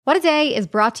What a Day is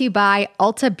brought to you by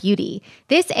Ulta Beauty.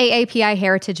 This AAPI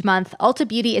Heritage Month, Ulta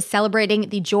Beauty is celebrating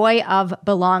the joy of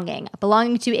belonging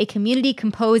to a community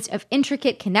composed of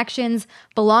intricate connections,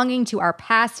 belonging to our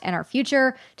past and our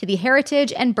future, to the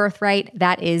heritage and birthright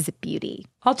that is beauty.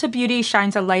 Ulta Beauty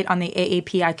shines a light on the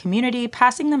AAPI community,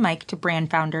 passing the mic to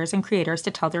brand founders and creators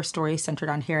to tell their stories centered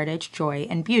on heritage, joy,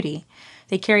 and beauty.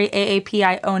 They carry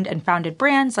AAPI-owned and founded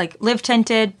brands like Live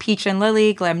Tinted, Peach and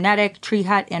Lily, Glamnetic, Tree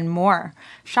Hut, and more.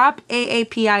 Shop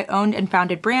AAPI-owned and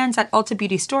founded brands at Ulta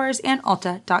Beauty stores and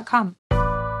Ulta.com.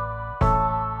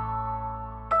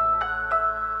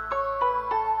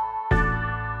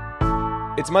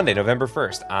 It's Monday, November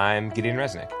 1st. I'm Gideon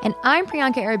Resnick. And I'm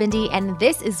Priyanka Aribindi, and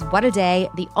this is What a Day,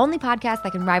 the only podcast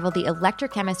that can rival the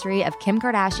electric chemistry of Kim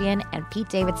Kardashian and Pete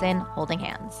Davidson holding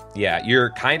hands. Yeah, you're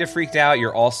kind of freaked out.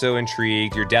 You're also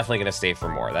intrigued. You're definitely going to stay for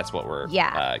more. That's what we're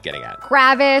getting at.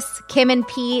 Kravis, Kim and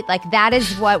Pete, that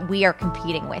is what we are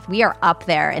competing with. We are up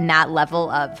there in that level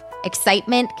of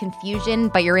excitement, confusion,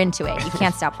 but you're into it. You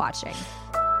can't stop watching.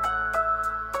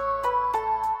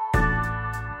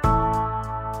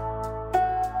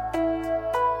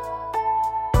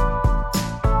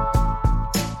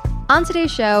 On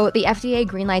today's show, the FDA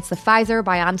greenlights the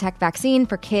Pfizer-BioNTech vaccine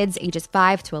for kids ages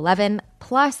 5 to 11,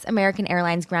 plus American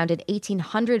Airlines grounded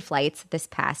 1,800 flights this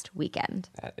past weekend.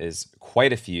 That is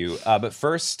quite a few. But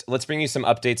first, let's bring you some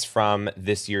updates from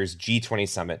this year's G20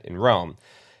 summit in Rome.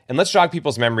 And let's jog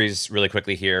people's memories really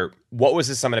quickly here. What was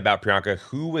this summit about, Priyanka?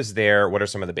 Who was there? What are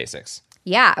some of the basics?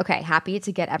 Yeah, okay, happy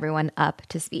to get everyone up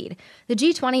to speed. The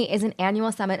G20 is an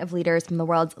annual summit of leaders from the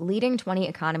world's leading 20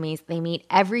 economies. They meet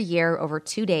every year over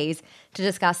 2 days to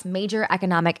discuss major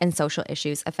economic and social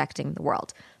issues affecting the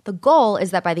world. The goal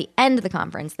is that by the end of the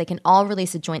conference, they can all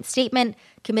release a joint statement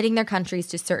committing their countries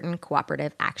to certain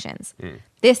cooperative actions.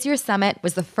 This year's summit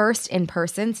was the first in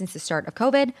person since the start of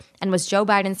COVID and was Joe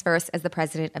Biden's first as the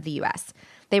president of the U.S.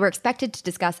 They were expected to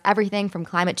discuss everything from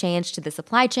climate change to the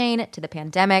supply chain to the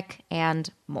pandemic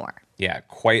and more. Yeah,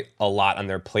 quite a lot on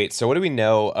their plate. So what do we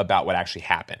know about what actually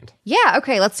happened? Yeah,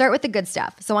 okay, let's start with the good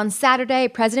stuff. So on Saturday,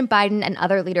 President Biden and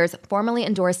other leaders formally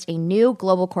endorsed a new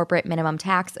global corporate minimum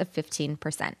tax of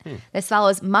 15%. This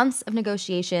follows months of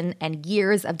negotiation and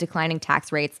years of declining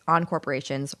tax rates on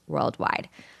corporations worldwide.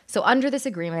 So under this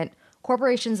agreement,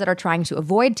 corporations that are trying to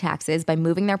avoid taxes by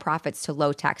moving their profits to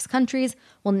low-tax countries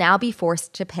will now be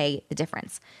forced to pay the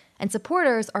difference. And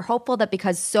supporters are hopeful that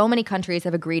because so many countries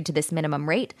have agreed to this minimum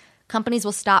rate, companies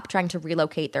will stop trying to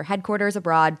relocate their headquarters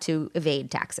abroad to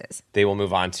evade taxes. They will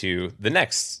move on to the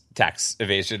next tax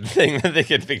evasion thing that they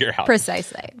can figure out.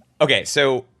 Precisely. Okay,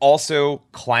 so also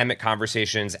climate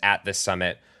conversations at this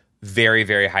summit. Very,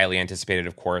 very highly anticipated,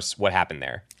 of course. What happened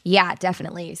there? Yeah,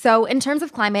 definitely. So in terms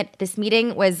of climate, this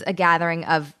meeting was a gathering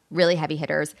of really heavy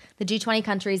hitters. The G20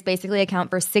 countries basically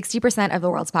account for 60% of the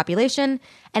world's population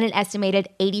and an estimated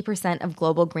 80% of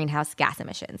global greenhouse gas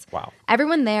emissions. Wow.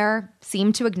 Everyone there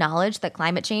seemed to acknowledge that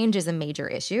climate change is a major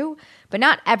issue, but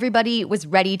not everybody was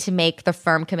ready to make the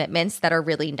firm commitments that are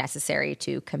really necessary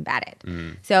to combat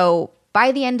it. So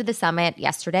by the end of the summit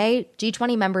yesterday,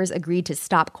 G20 members agreed to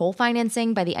stop coal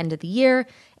financing by the end of the year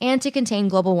and to contain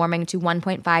global warming to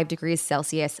 1.5 degrees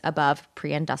Celsius above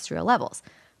pre-industrial levels.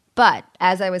 But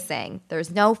as I was saying, there's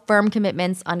no firm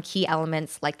commitments on key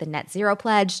elements like the net zero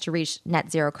pledge to reach net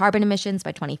zero carbon emissions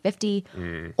by 2050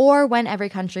 or when every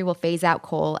country will phase out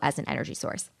coal as an energy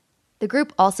source. The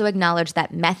group also acknowledged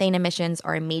that methane emissions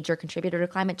are a major contributor to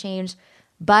climate change,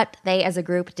 but they as a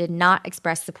group did not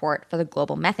express support for the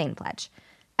global methane pledge.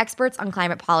 Experts on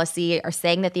climate policy are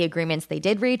saying that the agreements they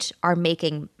did reach are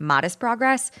making modest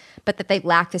progress, but that they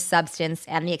lack the substance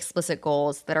and the explicit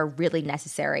goals that are really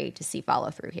necessary to see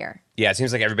follow through here. Yeah, it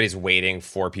seems like everybody's waiting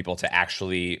for people to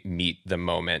actually meet the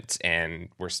moment, and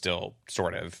we're still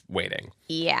sort of waiting.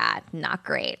 Yeah, not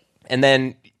great. And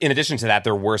then, in addition to that,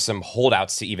 there were some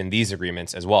holdouts to even these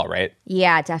agreements as well, right?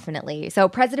 Yeah, definitely. So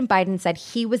President Biden said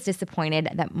he was disappointed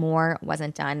that more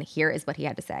wasn't done. Here is what he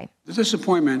had to say. The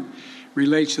disappointment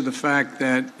relates to the fact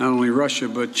that not only Russia,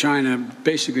 but China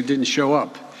basically didn't show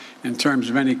up in terms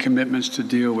of any commitments to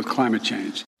deal with climate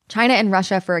change. China and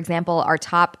Russia, for example, are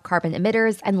top carbon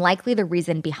emitters and likely the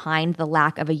reason behind the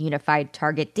lack of a unified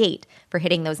target date for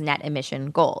hitting those net emission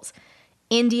goals.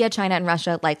 India, China, and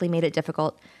Russia likely made it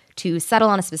difficult to settle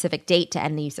on a specific date to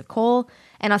end the use of coal,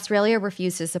 and Australia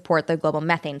refused to support the global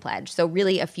methane pledge. So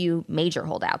really a few major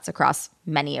holdouts across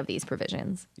many of these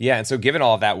provisions. Yeah, and so given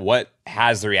all of that, what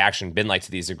has the reaction been like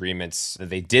to these agreements that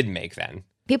they did make then?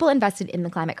 People invested in the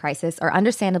climate crisis are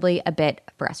understandably a bit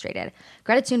frustrated.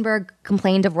 Greta Thunberg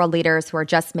complained of world leaders who are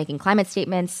just making climate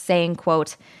statements, saying,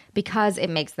 quote, because it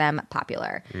makes them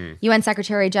popular. UN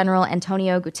Secretary General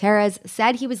Antonio Guterres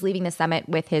said he was leaving the summit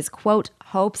with his, quote,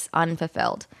 hopes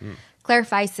unfulfilled. Claire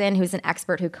Fison, who's an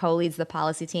expert who co-leads the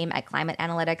policy team at Climate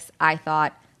Analytics, I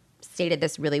thought stated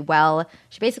this really well.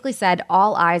 She basically said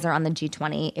all eyes are on the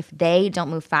G20. If they don't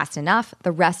move fast enough,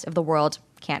 the rest of the world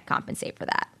can't compensate for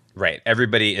that. Right.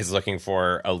 Everybody is looking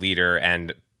for a leader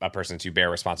and a person to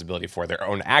bear responsibility for their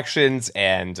own actions,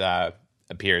 and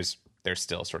appears they're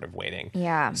still sort of waiting.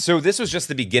 Yeah. So this was just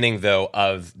the beginning, though,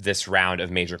 of this round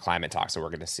of major climate talks that we're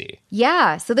going to see.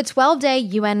 Yeah. So the 12-day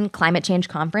UN Climate Change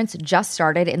Conference just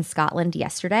started in Scotland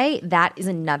yesterday. That is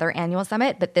another annual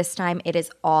summit, but this time it is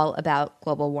all about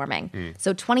global warming.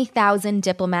 So 20,000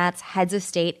 diplomats, heads of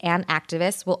state, and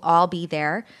activists will all be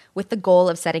there with the goal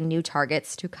of setting new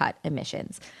targets to cut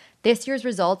emissions. This year's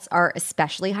results are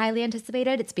especially highly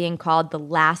anticipated. It's being called the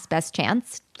last best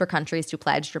chance for countries to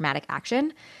pledge dramatic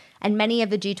action. And many of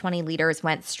the G20 leaders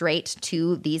went straight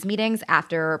to these meetings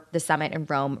after the summit in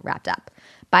Rome wrapped up.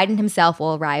 Biden himself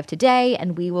will arrive today,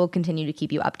 and we will continue to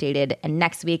keep you updated. And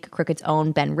next week, Crooked's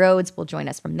own Ben Rhodes will join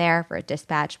us from there for a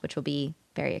dispatch, which will be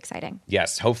very exciting.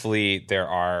 Yes, hopefully there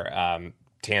are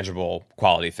tangible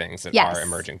quality things that are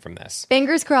emerging from this.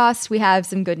 Fingers crossed we have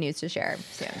some good news to share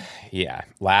soon. Yeah,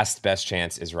 last best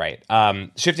chance is right.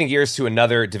 Shifting gears to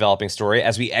another developing story.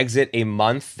 As we exit a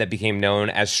month that became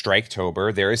known as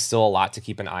Striketober, there is still a lot to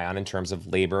keep an eye on in terms of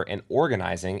labor and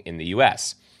organizing in the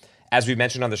U.S. As we've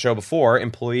mentioned on the show before,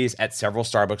 employees at several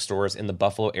Starbucks stores in the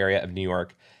Buffalo area of New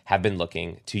York have been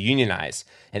looking to unionize.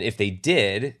 And if they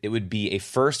did, it would be a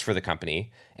first for the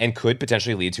company and could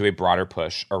potentially lead to a broader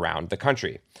push around the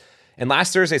country. And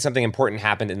last Thursday, something important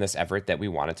happened in this effort that we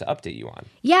wanted to update you on.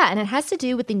 Yeah, and it has to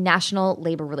do with the National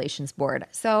Labor Relations Board.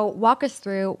 So walk us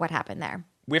through what happened there.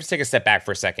 We have to take a step back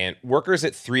for a second. Workers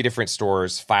at 3 different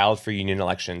stores filed for union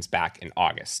elections back in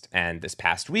August. And this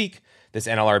past week, this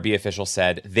NLRB official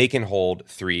said they can hold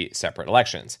 3 separate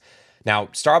elections. Now,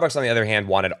 Starbucks, on the other hand,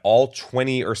 wanted all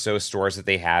 20 or so stores that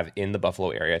they have in the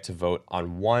Buffalo area to vote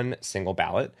on one single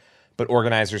ballot, but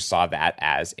organizers saw that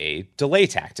as a delay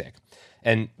tactic.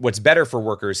 And what's better for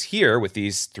workers here with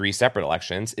these 3 separate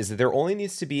elections is that there only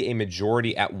needs to be a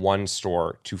majority at one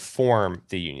store to form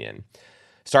the union.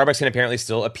 Starbucks can apparently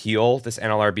still appeal this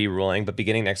NLRB ruling, but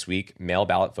beginning next week, mail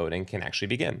ballot voting can actually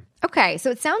begin. Okay,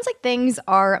 so it sounds like things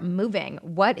are moving.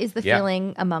 What is the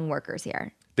feeling among workers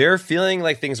here? They're feeling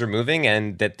like things are moving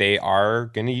and that they are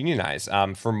going to unionize.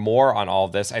 For more on all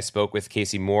of this, I spoke with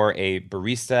Casey Moore, a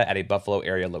barista at a Buffalo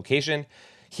area location.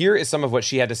 Here is some of what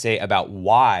she had to say about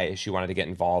why she wanted to get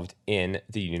involved in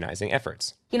the unionizing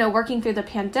efforts. You know, working through the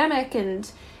pandemic and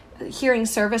hearing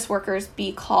service workers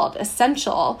be called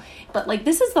essential, but like,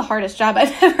 this is the hardest job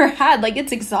I've ever had. Like,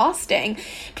 it's exhausting.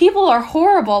 People are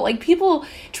horrible. Like, people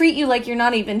treat you like you're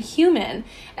not even human.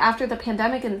 After the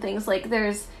pandemic and things, like,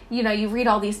 there's, you know, you read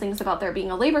all these things about there being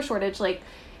a labor shortage. Like,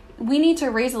 we need to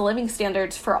raise the living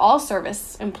standards for all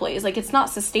service employees. Like, it's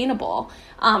not sustainable.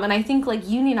 And I think like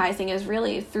unionizing is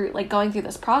really through like going through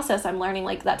this process, I'm learning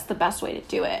like that's the best way to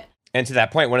do it. And to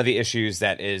that point, one of the issues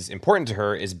that is important to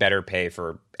her is better pay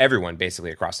for everyone,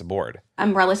 basically across the board.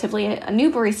 I'm relatively a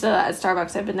new barista at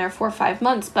Starbucks. I've been there 4 or 5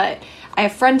 months, but I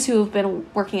have friends who have been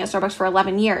working at Starbucks for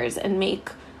 11 years and make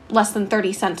less than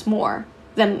 30 cents more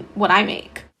than what I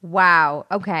make. Wow.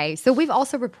 Okay. So we've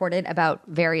also reported about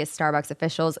various Starbucks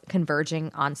officials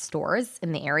converging on stores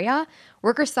in the area.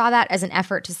 Workers saw that as an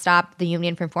effort to stop the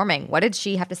union from forming. What did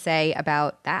she have to say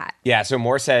about that? Yeah, so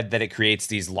Moore said that it creates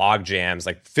these log jams,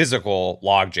 like physical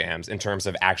log jams, in terms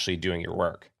of actually doing your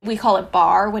work. We call it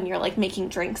bar when you're like making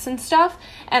drinks and stuff.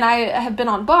 And I have been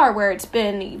on bar where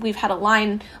we've had a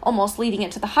line almost leading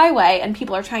into the highway and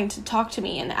people are trying to talk to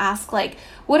me and ask like,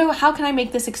 how can I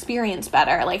make this experience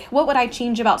better? Like, what would I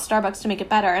change about Starbucks to make it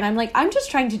better? And I'm like, I'm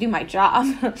just trying to do my job.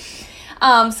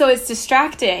 So it's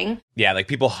distracting. Yeah, like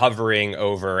people hovering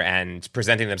over and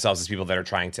presenting themselves as people that are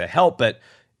trying to help. But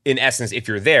in essence, if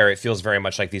you're there, it feels very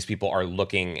much like these people are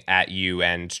looking at you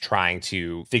and trying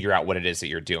to figure out what it is that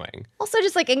you're doing. Also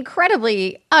just like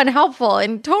incredibly unhelpful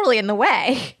and totally in the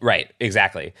way. Right,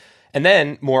 exactly. And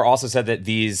then Moore also said that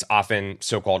these often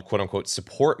so-called quote unquote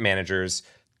support managers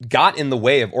got in the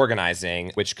way of organizing,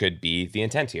 which could be the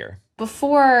intent here.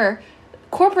 Before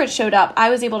corporate showed up, I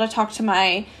was able to talk to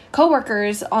my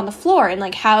coworkers on the floor and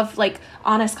like have like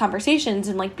honest conversations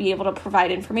and like be able to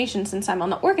provide information since I'm on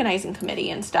the organizing committee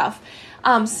and stuff.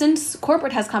 Since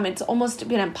corporate has come, it's almost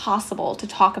been impossible to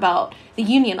talk about the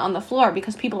union on the floor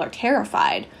because people are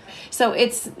terrified. So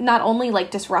it's not only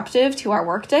like disruptive to our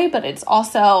workday, but it's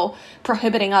also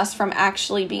prohibiting us from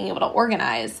actually being able to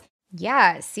organize.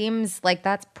 Yeah, it seems like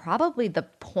that's probably the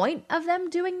point of them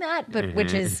doing that, but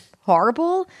which is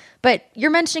horrible. But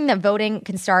you're mentioning that voting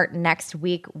can start next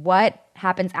week. What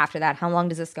happens after that? How long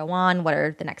does this go on? What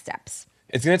are the next steps?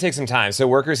 It's going to take some time. So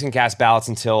workers can cast ballots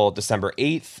until December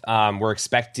 8th. We're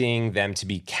expecting them to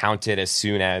be counted as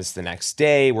soon as the next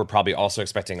day. We're probably also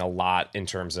expecting a lot in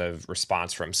terms of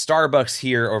response from Starbucks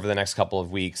here over the next couple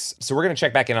of weeks. So we're going to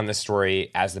check back in on this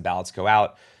story as the ballots go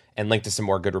out and link to some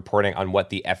more good reporting on what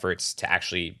the efforts to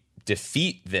actually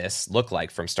defeat this look like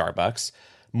from Starbucks.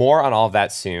 More on all of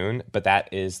that soon, but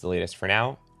that is the latest for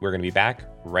now. We're going to be back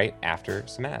right after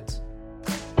some ads.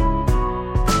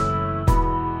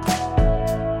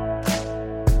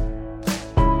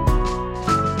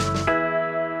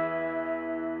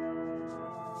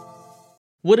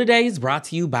 What A Day is brought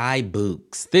to you by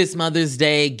Bouqs. This Mother's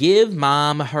Day, give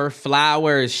mom her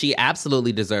flowers. She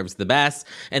absolutely deserves the best,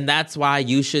 and that's why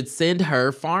you should send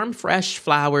her farm fresh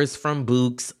flowers from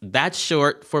Bouqs. That's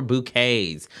short for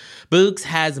bouquets. Bouqs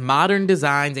has modern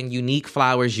designs and unique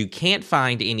flowers you can't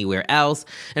find anywhere else,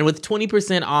 and with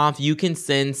 20% off, you can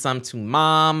send some to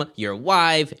mom, your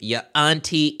wife, your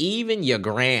auntie, even your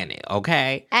granny,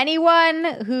 okay?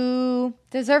 Anyone who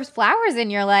deserves flowers in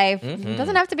your life. It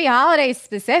doesn't have to be holiday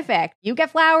specific. You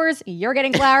get flowers, you're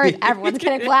getting flowers, everyone's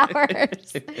getting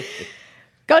flowers.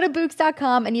 Go to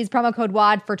Bouqs.com and use promo code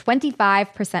WAD for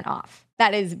 25% off.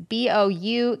 That is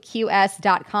BOUQS.com,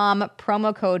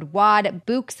 promo code WAD,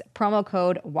 Bouqs, promo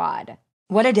code WAD.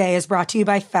 What A Day is brought to you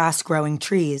by Fast Growing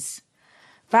Trees.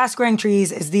 Fast Growing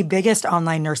Trees is the biggest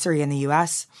online nursery in the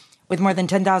U.S., with more than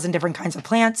 10,000 different kinds of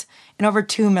plants and over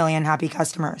 2 million happy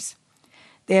customers.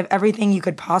 They have everything you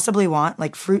could possibly want,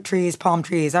 like fruit trees, palm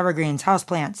trees, evergreens,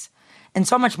 houseplants, and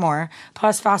so much more.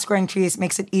 Plus, Fast Growing Trees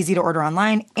makes it easy to order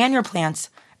online, and your plants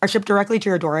are shipped directly to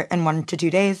your door in 1 to 2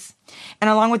 days. And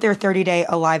along with their 30-day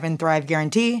Alive and Thrive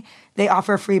guarantee, they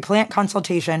offer free plant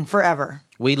consultation forever.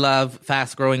 We love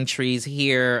Fast Growing Trees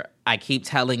here. I keep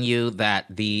telling you that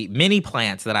the mini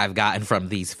plants that I've gotten from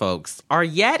these folks are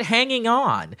yet hanging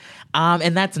on.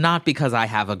 And that's not because I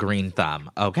have a green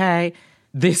thumb, okay?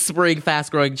 This spring, Fast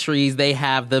Growing Trees, they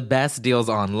have the best deals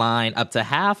online, up to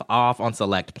half off on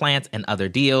select plants and other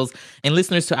deals. And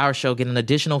listeners to our show get an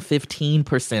additional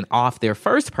 15% off their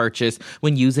first purchase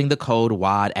when using the code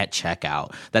WAD at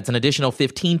checkout. That's an additional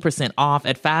 15% off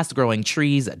at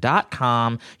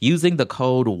fastgrowingtrees.com using the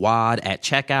code WAD at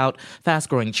checkout.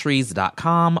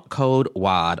 Fastgrowingtrees.com, code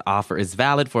WAD. Offer is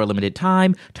valid for a limited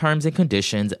time. Terms and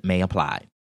conditions may apply.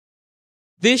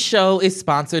 This show is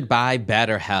sponsored by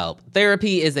BetterHelp.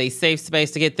 Therapy is a safe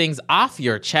space to get things off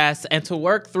your chest and to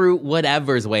work through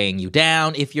whatever's weighing you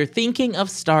down. If you're thinking of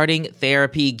starting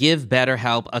therapy, give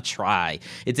BetterHelp a try.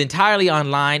 It's entirely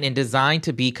online and designed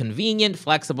to be convenient,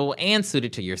 flexible, and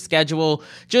suited to your schedule.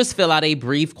 Just fill out a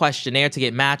brief questionnaire to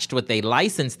get matched with a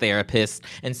licensed therapist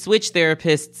and switch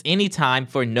therapists anytime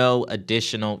for no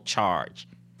additional charge.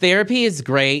 Therapy is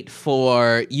great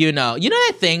for, you know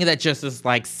that thing that just is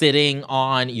like sitting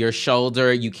on your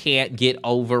shoulder, you can't get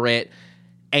over it,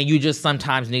 and you just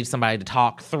sometimes need somebody to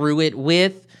talk through it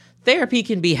with? Therapy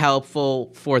can be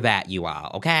helpful for that, you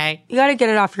all, okay? You got to get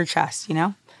it off your chest,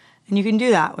 And you can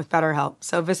do that with BetterHelp.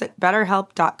 So visit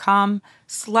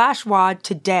BetterHelp.com/WAD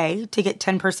today to get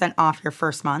 10% off your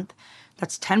first month.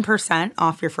 That's 10%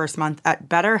 off your first month at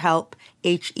BetterHelp,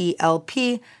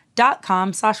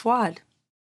 HELP.com/WAD.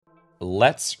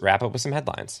 Let's wrap up with some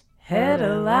headlines.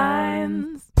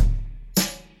 Headlines.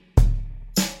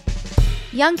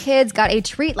 Young kids got a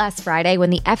treat last Friday when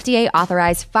the FDA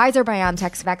authorized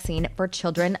Pfizer-BioNTech's vaccine for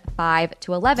children 5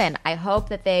 to 11. I hope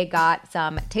that they got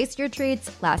some tastier treats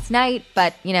last night,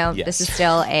 but, Yes. This is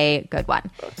still a good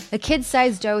one. The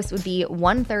kid-sized dose would be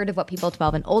 1/3 of what people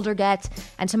 12 and older get,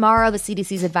 and tomorrow the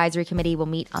CDC's advisory committee will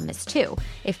meet on this too.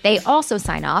 If they also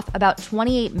sign off, about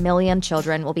 28 million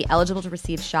children will be eligible to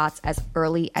receive shots as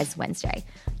early as Wednesday.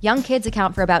 Young kids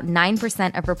account for about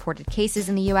 9% of reported cases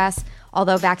in the U.S.,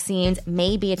 although vaccines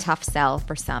may be a tough sell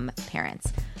for some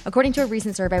parents. According to a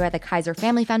recent survey by the Kaiser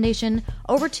Family Foundation,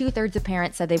 over 2/3 of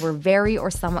parents said they were very or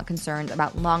somewhat concerned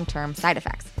about long-term side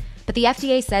effects. But the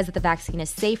FDA says that the vaccine is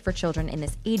safe for children in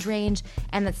this age range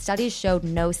and that studies showed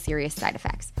no serious side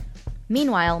effects.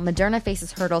 Meanwhile, Moderna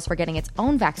faces hurdles for getting its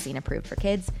own vaccine approved for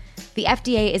kids. The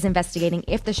FDA is investigating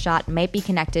if the shot might be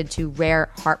connected to rare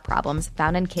heart problems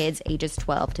found in kids ages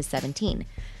 12 to 17.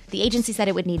 The agency said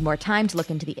it would need more time to look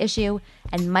into the issue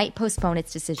and might postpone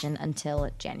its decision until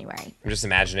January. I'm just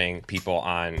imagining people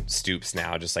on stoops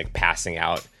now just like passing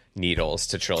out needles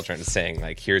to children saying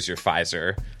like, here's your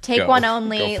Pfizer. Take one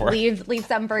only, leave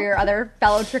some for your other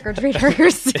fellow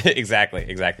trick-or-treaters.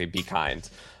 Exactly. Be kind.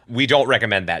 We don't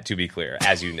recommend that, to be clear,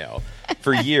 as you know.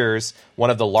 For years, one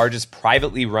of the largest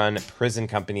privately run prison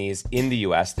companies in the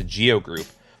U.S., the GEO Group,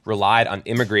 relied on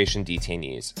immigration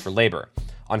detainees for labor.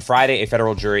 On Friday, a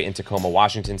federal jury in Tacoma,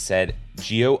 Washington said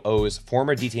GEO owes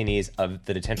former detainees of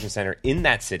the detention center in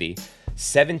that city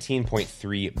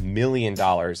 $17.3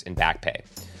 million in back pay.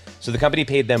 So the company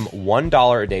paid them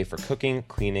 $1 a day for cooking,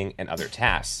 cleaning, and other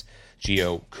tasks.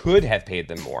 GEO could have paid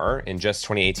them more. In just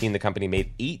 2018, the company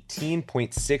made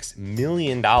 $18.6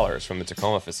 million from the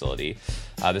Tacoma facility.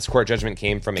 This court judgment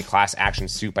came from a class action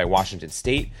suit by Washington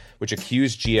State, which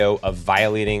accused GEO of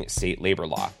violating state labor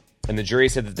law. And the jury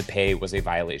said that the pay was a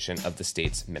violation of the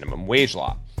state's minimum wage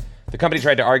law. The company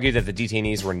tried to argue that the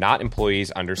detainees were not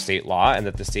employees under state law and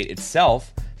that the state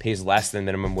itself pays less than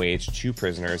minimum wage to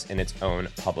prisoners in its own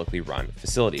publicly run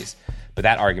facilities. But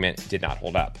that argument did not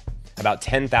hold up. About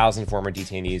 10,000 former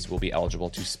detainees will be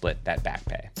eligible to split that back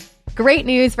pay. Great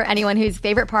news for anyone whose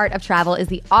favorite part of travel is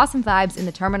the awesome vibes in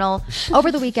the terminal.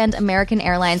 Over the weekend, American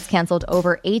Airlines canceled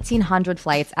over 1,800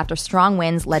 flights after strong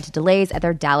winds led to delays at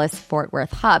their Dallas-Fort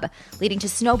Worth hub, leading to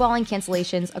snowballing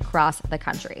cancellations across the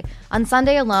country. On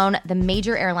Sunday alone, the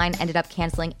major airline ended up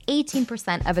canceling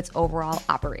 18% of its overall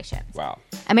operations. Wow.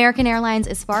 American Airlines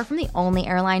is far from the only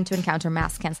airline to encounter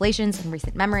mass cancellations in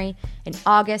recent memory. In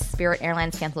August, Spirit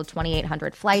Airlines canceled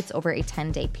 2,800 flights over a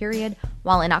 10-day period,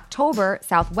 while in October,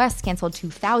 Southwest canceled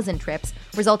 2,000 trips,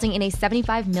 resulting in a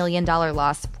 $75 million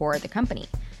loss for the company.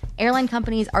 Airline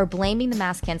companies are blaming the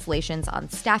mass cancellations on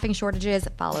staffing shortages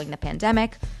following the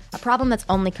pandemic, a problem that's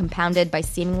only compounded by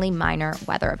seemingly minor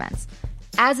weather events.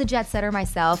 As a jet setter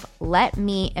myself, let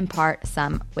me impart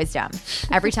some wisdom.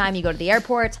 Every time you go to the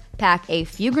airport, pack a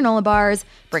few granola bars,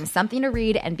 bring something to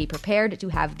read, and be prepared to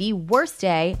have the worst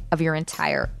day of your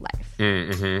entire life.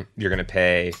 Mm-hmm. You're going to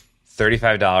pay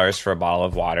 $35 for a bottle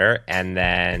of water, and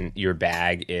then your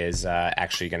bag is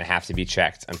actually going to have to be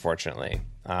checked, unfortunately.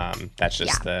 That's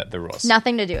just the rules.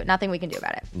 Nothing to do. Nothing we can do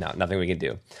about it. No, nothing we can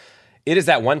do. It is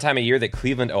that one time a year that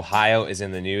Cleveland, Ohio is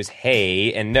in the news.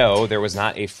 Hey, and no, there was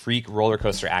not a freak roller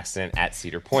coaster accident at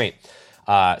Cedar Point.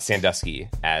 Sandusky,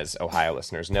 as Ohio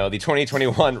listeners know. The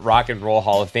 2021 Rock and Roll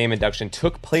Hall of Fame induction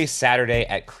took place Saturday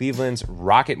at Cleveland's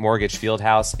Rocket Mortgage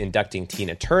Fieldhouse, inducting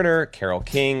Tina Turner, Carole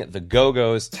King, the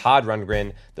Go-Go's, Todd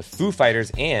Rundgren, the Foo Fighters,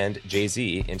 and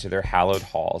Jay-Z into their hallowed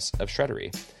halls of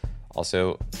shreddery.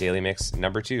 Also, Daily Mix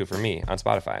number 2 for me on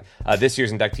Spotify. This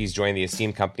year's inductees joined the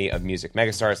esteemed company of music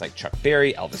megastars like Chuck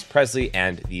Berry, Elvis Presley,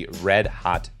 and the Red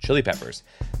Hot Chili Peppers.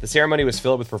 The ceremony was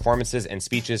filled with performances and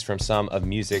speeches from some of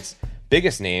music's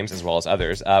biggest names, as well as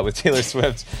others, with Taylor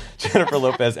Swift, Jennifer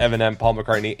Lopez, Eminem, Paul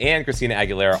McCartney, and Christina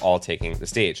Aguilera all taking the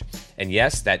stage. And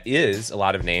yes, that is a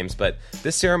lot of names, but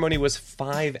this ceremony was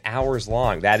 5 hours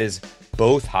long. That is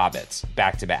both Hobbits,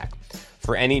 back to back.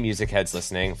 For any music heads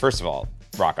listening, first of all,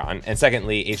 rock on. And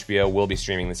secondly, HBO will be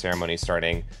streaming the ceremony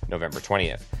starting November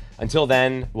 20th. Until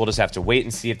then, we'll just have to wait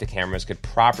and see if the cameras could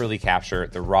properly capture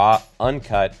the raw,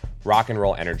 uncut rock and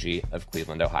roll energy of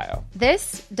Cleveland, Ohio.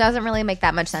 This doesn't really make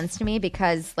that much sense to me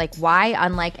because, like, why,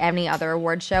 unlike any other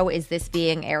award show, is this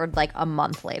being aired like a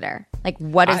month later? Like,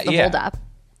 what is the holdup?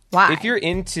 Why? If you're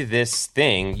into this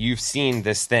thing, you've seen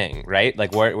this thing, right?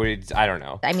 Like, what I don't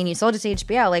know. I mean, you sold it to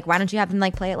HBO. Like, why don't you have them,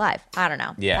 like, play it live? I don't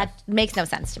know. Yeah. That makes no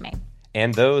sense to me.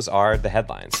 And those are the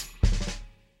headlines.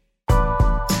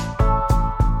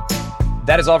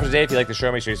 That is all for today. If you like the show,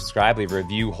 make sure you subscribe, leave a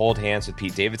review, hold hands with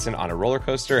Pete Davidson on a roller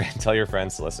coaster, and tell your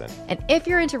friends to listen. And if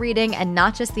you're into reading and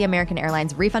not just the American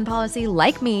Airlines refund policy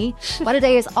like me, What a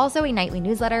Day is also a nightly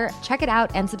newsletter. Check it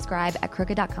out and subscribe at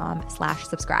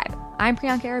crooked.com/subscribe. I'm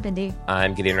Priyanka Arabindi.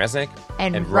 I'm Gideon Resnick.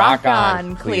 And rock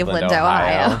on, Cleveland,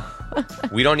 Ohio.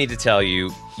 We don't need to tell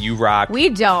you, you rock. We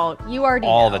don't. You already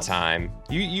all know. the time.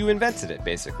 You invented it,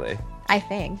 basically. I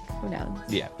think. Who knows?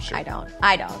 Yeah, sure. I don't.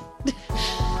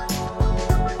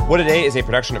 What a Day is a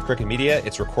production of Crooked Media.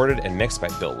 It's recorded and mixed by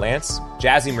Bill Lance.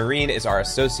 Jazzy Marine is our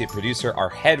associate producer. Our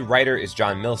head writer is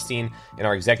John Milstein. And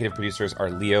our executive producers are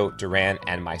Leo Duran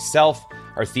and myself.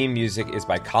 Our theme music is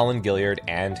by Colin Gilliard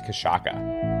and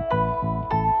Kashaka.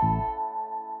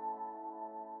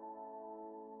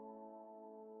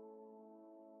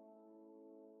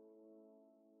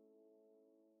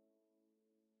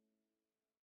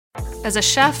 As a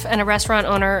chef and a restaurant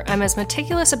owner, I'm as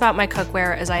meticulous about my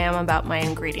cookware as I am about my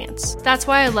ingredients. That's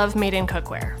why I love Made in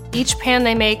Cookware. Each pan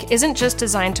they make isn't just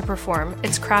designed to perform,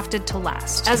 it's crafted to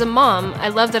last. As a mom, I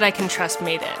love that I can trust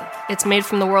Made In. It's made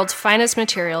from the world's finest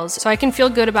materials, so I can feel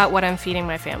good about what I'm feeding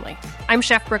my family. I'm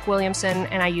Chef Brooke Williamson,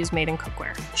 and I use Made in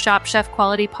Cookware. Shop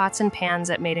chef-quality pots and pans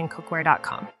at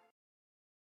madeincookware.com.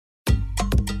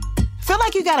 Feel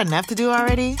like you got enough to do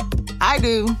already? I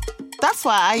do. That's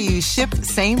why I use Shipt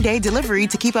same-day delivery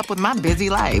to keep up with my busy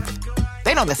life.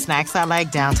 They know the snacks I like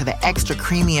down to the extra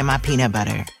creamy in my peanut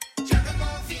butter.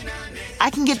 I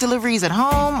can get deliveries at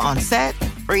home, on set,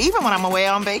 or even when I'm away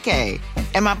on vacay.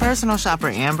 And my personal shopper,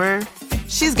 Amber,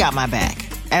 she's got my back.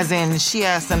 As in, she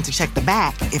asks them to check the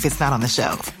back if it's not on the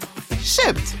shelf.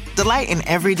 Shipt. Delight in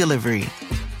every delivery.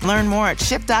 Learn more at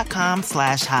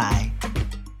shipt.com/hi.